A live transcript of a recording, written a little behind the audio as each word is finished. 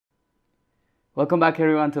Welcome back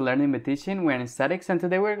everyone to Learning with Teaching. We're in statics and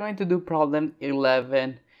today we're going to do problem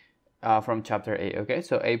 11 from chapter 8, okay?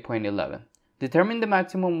 So 8.11. Determine the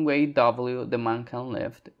maximum weight W the man can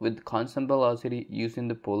lift with constant velocity using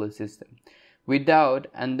the pulley system without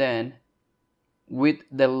and then with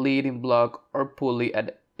the leading block or pulley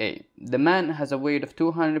at A. The man has a weight of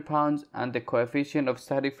 200 pounds and the coefficient of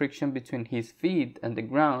static friction between his feet and the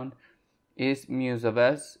ground is mu of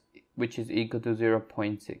S, which is equal to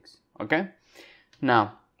 0.6, okay?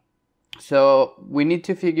 Now, so we need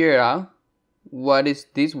to figure out what is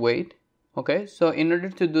this weight, okay? So in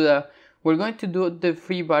order to do that, we're going to do the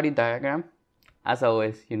free body diagram, as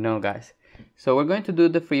always, you know, guys. So we're going to do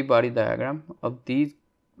the free body diagram of these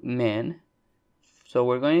men. So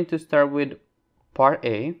we're going to start with part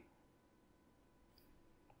A.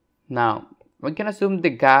 Now, we can assume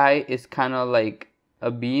the guy is kind of like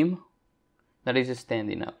a beam that is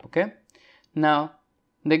standing up, okay? Now,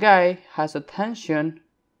 the guy has a tension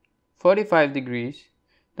 45 degrees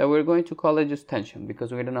that we're going to call it just tension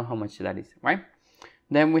because we don't know how much that is, right?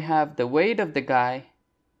 Then we have the weight of the guy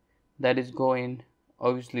that is going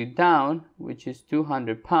obviously down, which is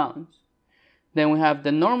 200 pounds. Then we have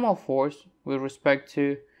the normal force with respect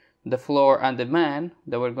to the floor and the man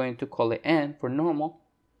that we're going to call it N for normal.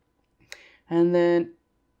 And then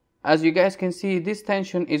as you guys can see, this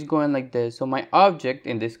tension is going like this. So my object,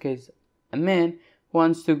 in this case a man,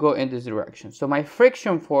 wants to go in this direction. So my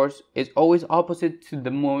friction force is always opposite to the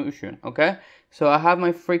motion, okay? So I have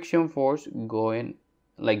my friction force going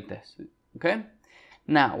like this, okay?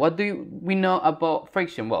 Now, what do we know about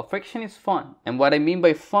friction? Well, friction is fun. And what I mean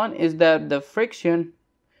by fun is that the friction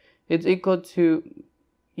is equal to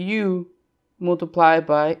U multiplied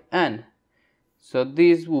by N. So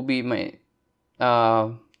this will be my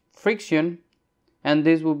friction, and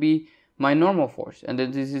this will be my normal force, and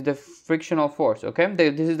then this is the frictional force, okay?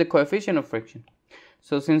 This is the coefficient of friction.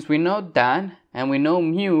 So since we know that and we know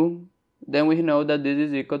mu, then we know that this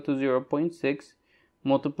is equal to 0.6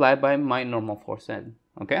 multiplied by my normal force N,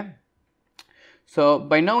 okay? So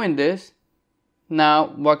by knowing this,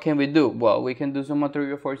 now what can we do? Well, we can do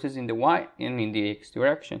summatory forces in the y and in the x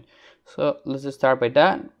direction. So let's just start by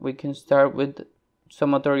that. We can start with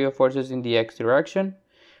summatory forces in the x direction.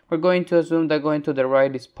 We're going to assume that going to the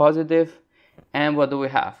right is positive. And what do we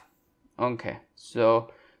have? Okay,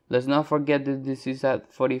 so let's not forget that this is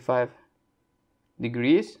at 45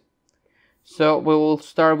 degrees. So we will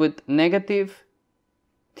start with negative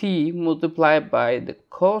t multiplied by the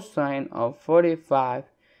cosine of 45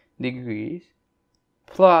 degrees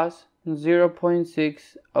plus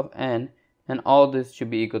 0.6 of n, and all this should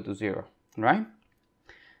be equal to 0, right?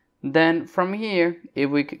 Then from here,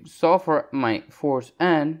 if we solve for my force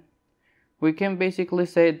N, we can basically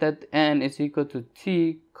say that N is equal to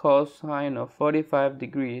T cosine of 45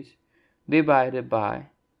 degrees divided by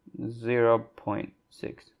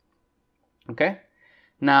 0.6. Okay?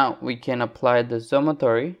 Now we can apply the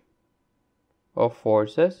summatory of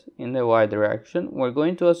forces in the y direction. We're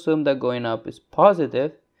going to assume that going up is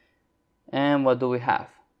positive. And what do we have?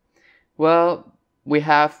 Well, we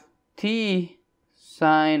have T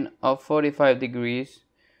sine of 45 degrees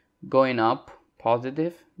going up,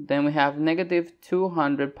 positive. Then we have negative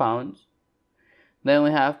 200 pounds. Then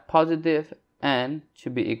we have positive N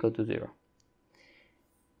should be equal to 0.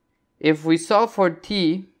 If we solve for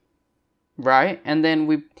T, right, and then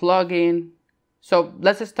we plug in, so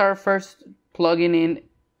let's start first plugging in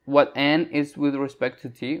what N is with respect to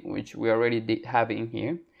T, which we already have in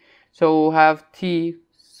here. So we'll have T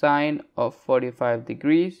sine of 45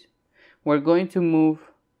 degrees. We're going to move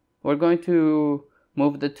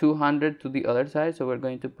the 200 to the other side, so we're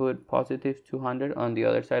going to put positive 200 on the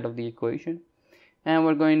other side of the equation, and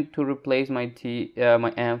we're going to replace my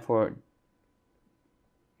my n for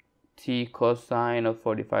t cosine of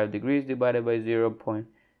 45 degrees divided by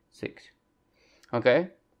 0.6. Okay,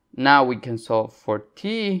 now we can solve for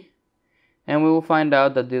t, and we will find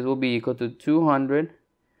out that this will be equal to 200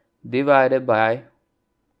 divided by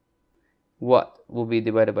what will be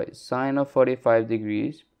divided by sine of 45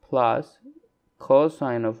 degrees plus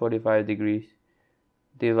cosine of 45 degrees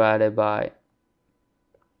divided by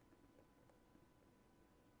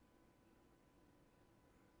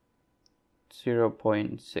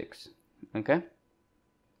 0.6. Okay,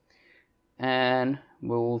 and we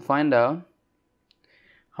will find out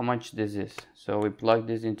how much this is. So we plug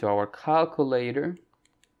this into our calculator,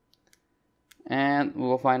 and we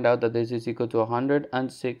will find out that this is equal to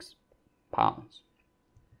 106 pounds.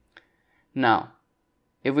 Now,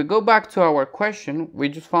 if we go back to our question, we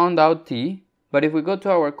just found out T, but if we go to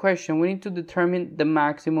our question, we need to determine the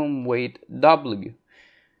maximum weight W.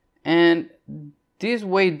 And this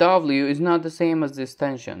weight W is not the same as this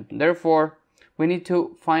tension. Therefore, we need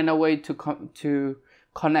to find a way to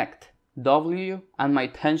connect W and my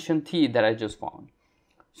tension T that I just found.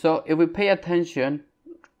 So if we pay attention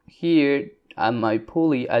here at my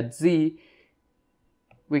pulley at Z,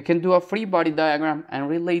 we can do a free body diagram and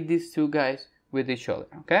relate these two guys with each other,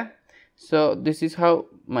 okay? So this is how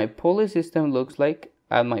my pulley system looks like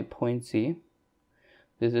at my point C.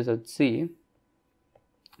 This is at C.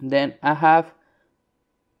 Then I have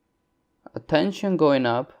a tension going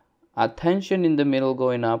up, a tension in the middle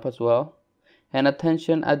going up as well, and a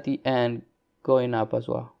tension at the end going up as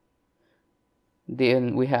well.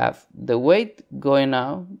 Then we have the weight going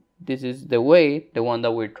out. This is the weight, the one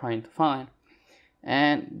that we're trying to find.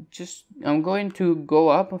 And I'm going to go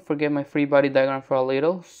up and forget my free body diagram for a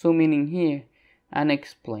little, zooming in here and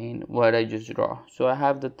explain what I just draw. So I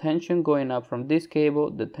have the tension going up from this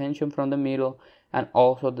cable, the tension from the middle, and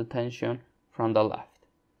also the tension from the left.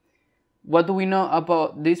 What do we know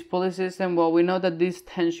about this pulley system? Well, we know that these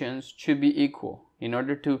tensions should be equal in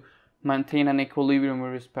order to maintain an equilibrium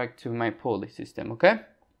with respect to my pulley system, okay?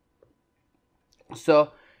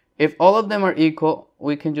 So if all of them are equal,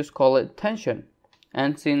 we can just call it tension.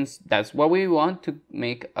 And since that's what we want to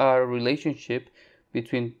make a relationship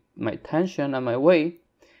between my tension and my weight,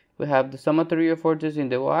 we have the summatory of forces in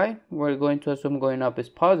the Y. We're going to assume going up is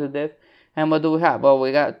positive. And what do we have? Well,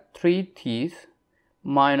 we got 3 T's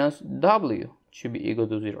minus W should be equal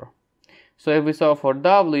to 0. So if we solve for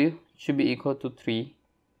W, it should be equal to 3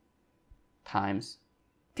 times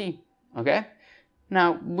T, okay?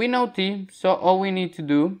 Now, we know T, so all we need to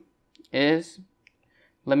do is,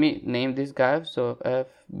 let me name this guy, so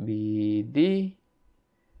FBD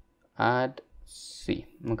at C,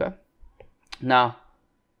 okay? Now,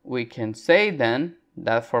 we can say then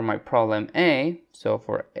that for my problem A, so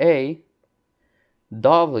for A,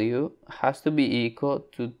 W has to be equal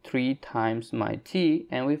to 3 times my T,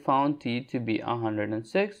 and we found T to be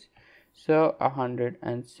 106. So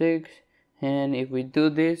 106, and if we do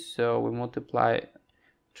this, so we multiply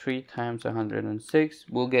 3 times 106,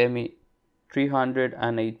 will get me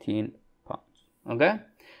 318 pounds, okay?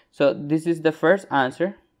 So this is the first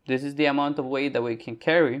answer. This is the amount of weight that we can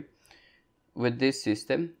carry with this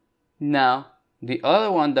system. Now, the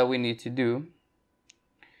other one that we need to do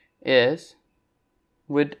is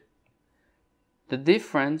with the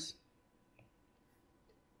difference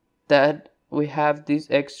that we have this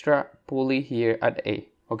extra pulley here at A,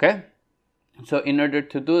 okay? So in order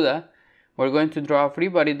to do that, we're going to draw a free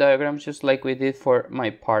body diagram just like we did for my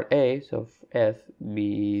part A, so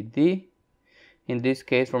FBD, in this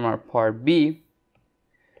case from our part B.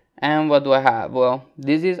 And what do I have? Well,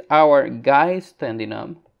 this is our guy standing up.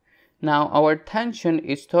 Now our tension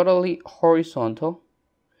is totally horizontal.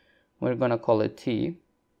 We're gonna call it T.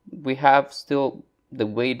 We have still the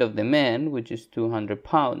weight of the man, which is 200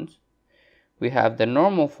 pounds. We have the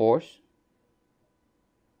normal force.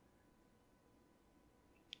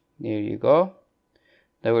 There you go.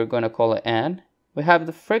 That we're gonna call it N. We have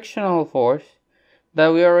the frictional force that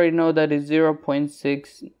we already know that is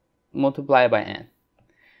 0.6 multiplied by N.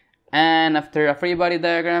 And after a free body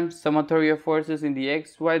diagram, summatory of forces in the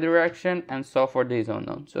XY direction, and solve for these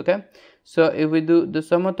unknowns, okay? So if we do the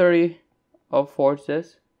summatory of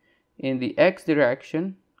forces in the X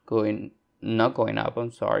direction, not going up,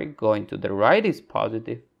 going to the right is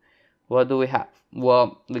positive. What do we have?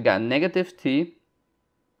 Well, we got negative T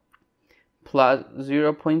plus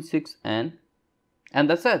 0.6 N, and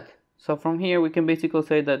that's it. So from here we can basically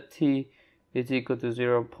say that T is equal to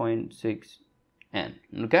 0.6 N,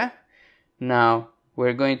 okay? Now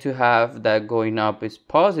we're going to have that going up is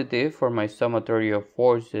positive for my summatory of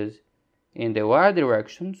forces in the Y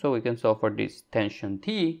direction, so we can solve for this tension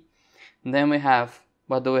T. And then we have,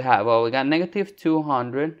 what do we have? Well, we got negative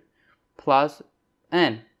 200 plus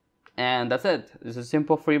N, and that's it. It's a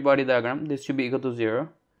simple free body diagram. This should be equal to 0.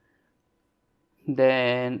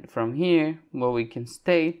 Then from here, what we can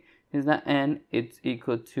state is that N is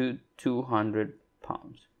equal to 200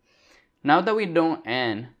 pounds. Now that we know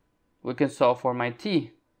N, we can solve for my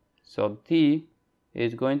T. So T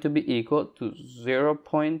is going to be equal to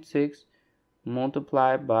 0.6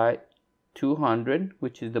 multiplied by 200,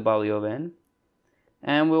 which is the value of N.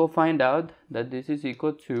 And we will find out that this is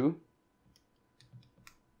equal to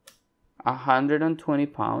 120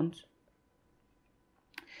 pounds.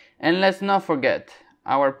 And let's not forget,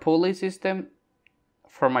 our pulley system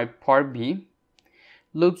for my part B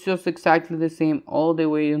looks just exactly the same all the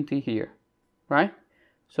way until here, right?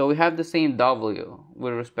 So we have the same W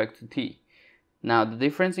with respect to T. Now the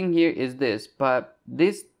difference in here is this, but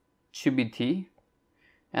this should be T,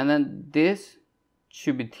 and then this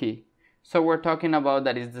should be T. So we're talking about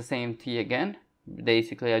that is the same T again.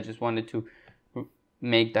 Basically, I just wanted to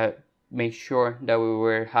make sure that we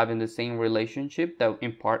were having the same relationship that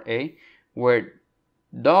in part A, where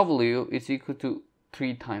W is equal to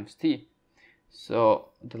 3 times T.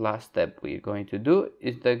 So the last step we're going to do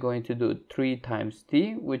is they're going to do 3 times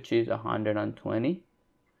T, which is 120,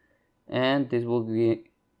 and this will be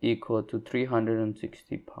equal to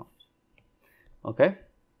 360 pounds. Okay,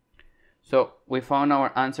 so we found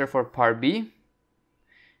our answer for part B,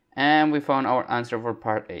 and we found our answer for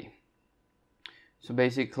part A. So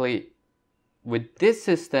basically, with this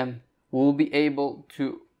system, we'll be able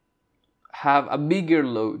to have a bigger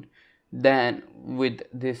load than with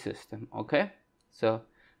this system. Okay, so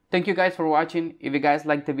thank you guys for watching. If you guys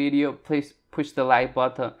liked the video, please push the like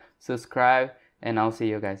button, subscribe, and I'll see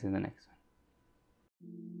you guys in the next one.